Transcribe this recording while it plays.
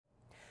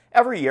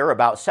Every year,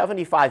 about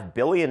 75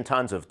 billion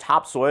tons of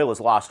topsoil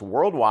is lost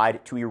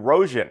worldwide to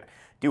erosion,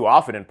 due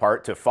often in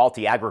part to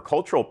faulty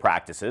agricultural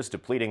practices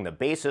depleting the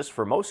basis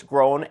for most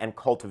grown and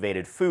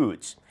cultivated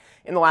foods.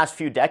 In the last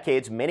few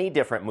decades, many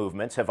different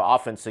movements have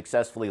often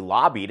successfully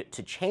lobbied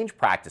to change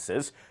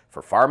practices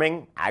for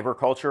farming,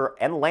 agriculture,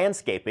 and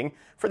landscaping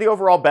for the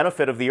overall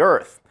benefit of the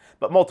earth.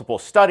 But multiple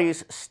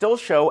studies still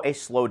show a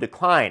slow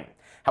decline.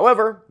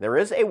 However, there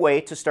is a way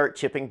to start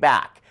chipping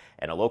back,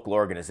 and a local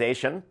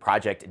organization,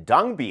 Project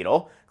Dung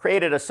Beetle,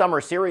 created a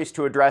summer series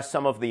to address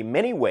some of the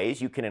many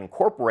ways you can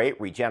incorporate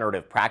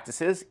regenerative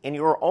practices in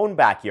your own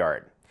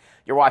backyard.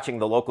 You're watching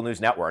the Local News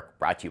Network,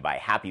 brought to you by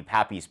Happy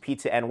Pappy's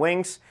Pizza and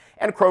Wings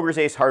and Kroger's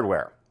Ace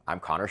Hardware. I'm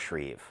Connor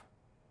Shreve.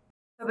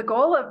 So the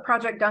goal of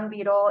Project Dung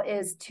Beetle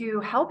is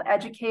to help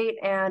educate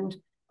and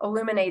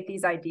illuminate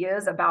these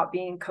ideas about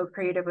being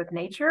co-creative with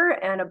nature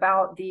and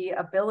about the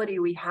ability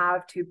we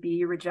have to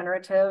be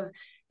regenerative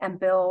and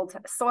build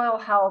soil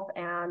health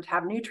and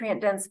have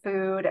nutrient-dense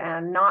food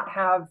and not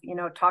have,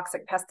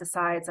 toxic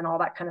pesticides and all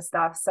that kind of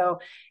stuff. So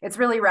it's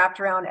really wrapped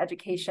around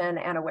education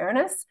and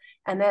awareness.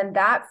 And then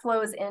that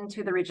flows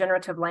into the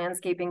Regenerative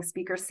Landscaping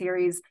Speaker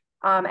Series,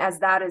 as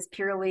that is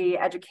purely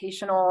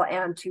educational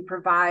and to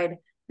provide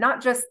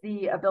not just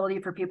the ability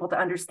for people to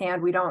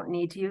understand we don't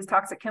need to use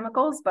toxic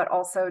chemicals, but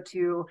also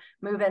to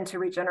move into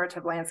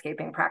regenerative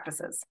landscaping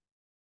practices.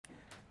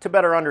 To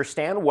better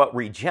understand what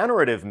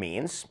regenerative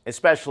means,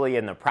 especially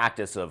in the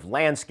practice of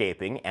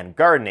landscaping and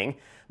gardening,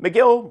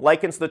 McGill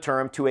likens the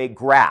term to a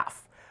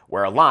graph,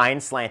 where a line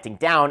slanting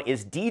down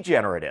is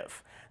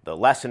degenerative, the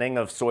lessening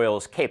of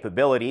soil's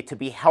capability to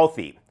be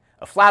healthy.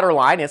 A flatter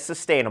line is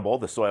sustainable.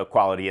 The soil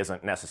quality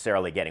isn't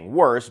necessarily getting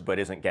worse, but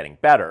isn't getting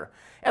better.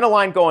 And a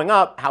line going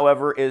up,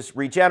 however, is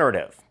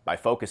regenerative, by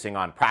focusing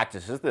on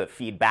practices that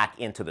feed back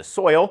into the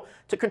soil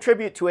to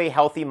contribute to a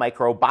healthy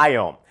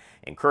microbiome,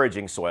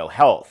 encouraging soil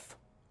health.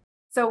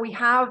 So we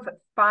have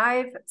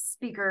 5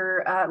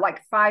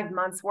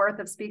 months worth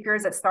of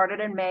speakers. It started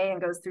in May and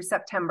goes through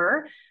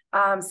September.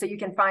 So you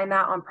can find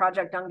that on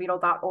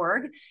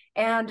projectdungbeetle.org.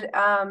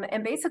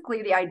 And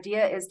basically the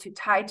idea is to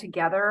tie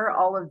together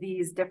all of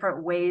these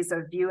different ways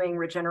of viewing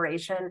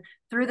regeneration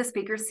through the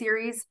speaker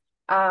series,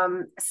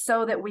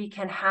 so that we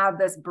can have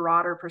this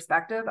broader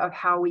perspective of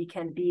how we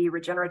can be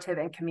regenerative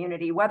in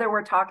community, whether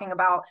we're talking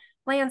about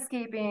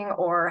landscaping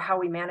or how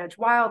we manage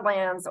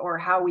wildlands or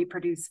how we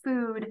produce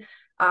food,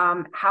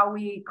 how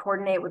we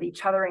coordinate with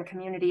each other in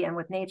community and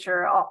with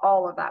nature.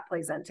 All of that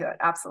plays into it.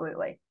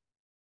 Absolutely.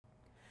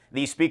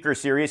 The speaker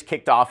series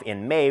kicked off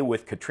in May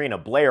with Katrina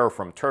Blair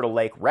from Turtle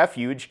Lake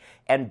Refuge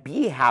and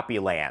Be Happy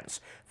Lands,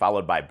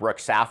 followed by Brooke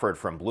Safford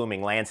from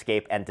Blooming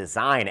Landscape and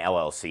Design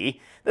LLC.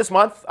 This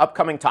month,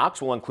 upcoming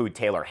talks will include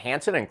Taylor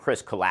Hansen and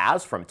Chris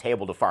Kalaz from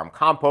Table to Farm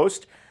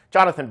Compost,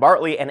 Jonathan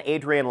Bartley and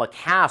Adrian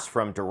Lacasse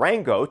from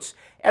Durangoats,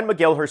 and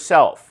McGill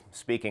herself,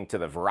 speaking to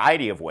the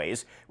variety of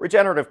ways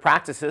regenerative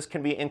practices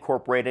can be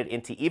incorporated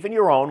into even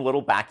your own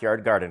little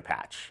backyard garden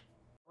patch.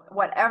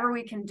 Whatever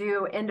we can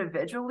do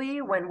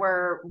individually when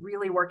we're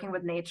really working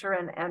with nature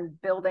and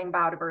building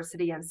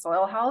biodiversity and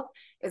soil health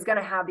is going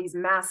to have these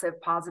massive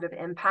positive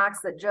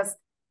impacts that just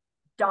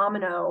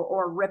domino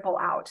or ripple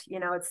out.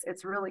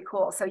 It's really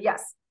cool. So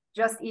yes,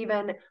 just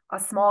even a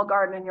small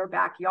garden in your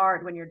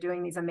backyard when you're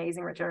doing these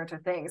amazing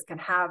regenerative things can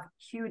have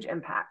huge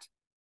impact.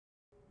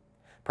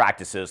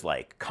 Practices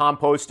like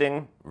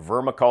composting,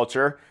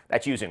 vermiculture,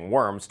 that's using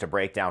worms to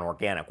break down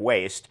organic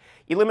waste,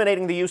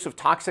 eliminating the use of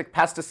toxic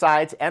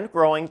pesticides, and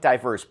growing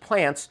diverse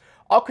plants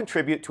all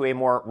contribute to a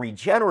more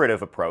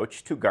regenerative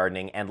approach to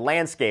gardening and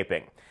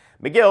landscaping.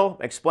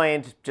 McGill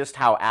explained just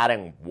how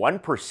adding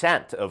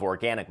 1% of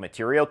organic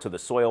material to the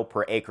soil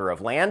per acre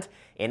of land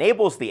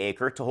enables the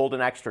acre to hold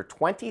an extra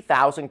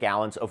 20,000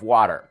 gallons of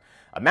water,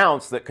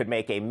 amounts that could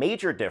make a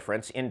major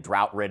difference in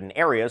drought-ridden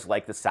areas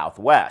like the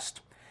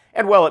Southwest.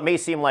 And while it may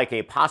seem like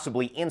a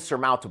possibly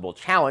insurmountable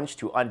challenge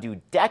to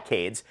undo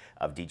decades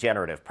of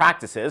degenerative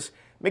practices,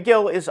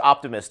 McGill is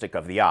optimistic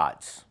of the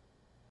odds.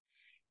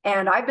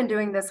 And I've been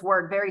doing this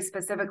work very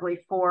specifically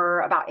for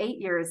about 8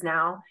 years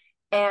now.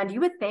 And you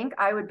would think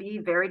I would be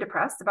very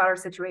depressed about our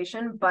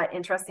situation, but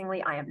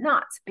interestingly, I am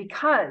not,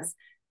 because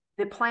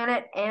the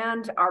planet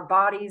and our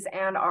bodies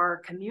and our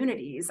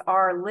communities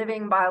are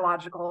living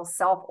biological,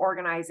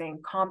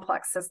 self-organizing,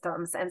 complex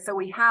systems. And so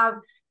we have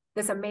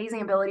this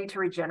amazing ability to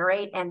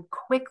regenerate, and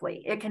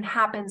quickly. It can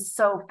happen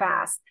so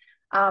fast.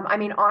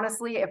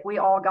 Honestly, if we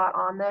all got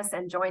on this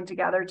and joined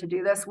together to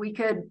do this, we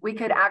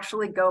could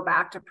actually go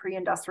back to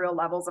pre-industrial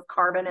levels of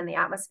carbon in the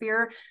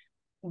atmosphere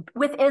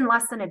within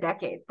less than a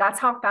decade.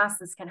 That's how fast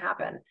this can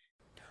happen.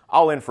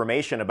 All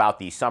information about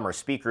the Summer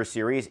Speaker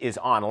Series is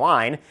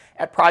online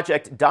at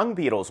Project Dung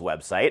Beetle's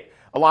website,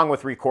 along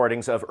with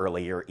recordings of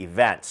earlier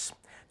events.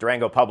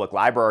 Durango Public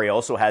Library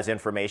also has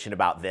information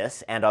about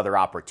this and other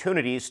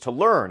opportunities to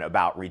learn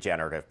about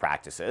regenerative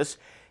practices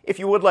if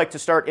you would like to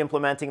start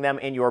implementing them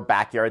in your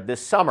backyard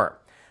this summer.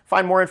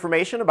 Find more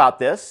information about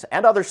this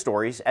and other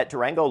stories at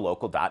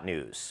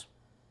durangolocal.news.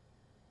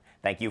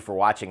 Thank you for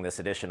watching this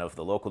edition of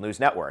the Local News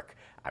Network.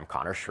 I'm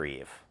Connor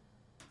Shreve.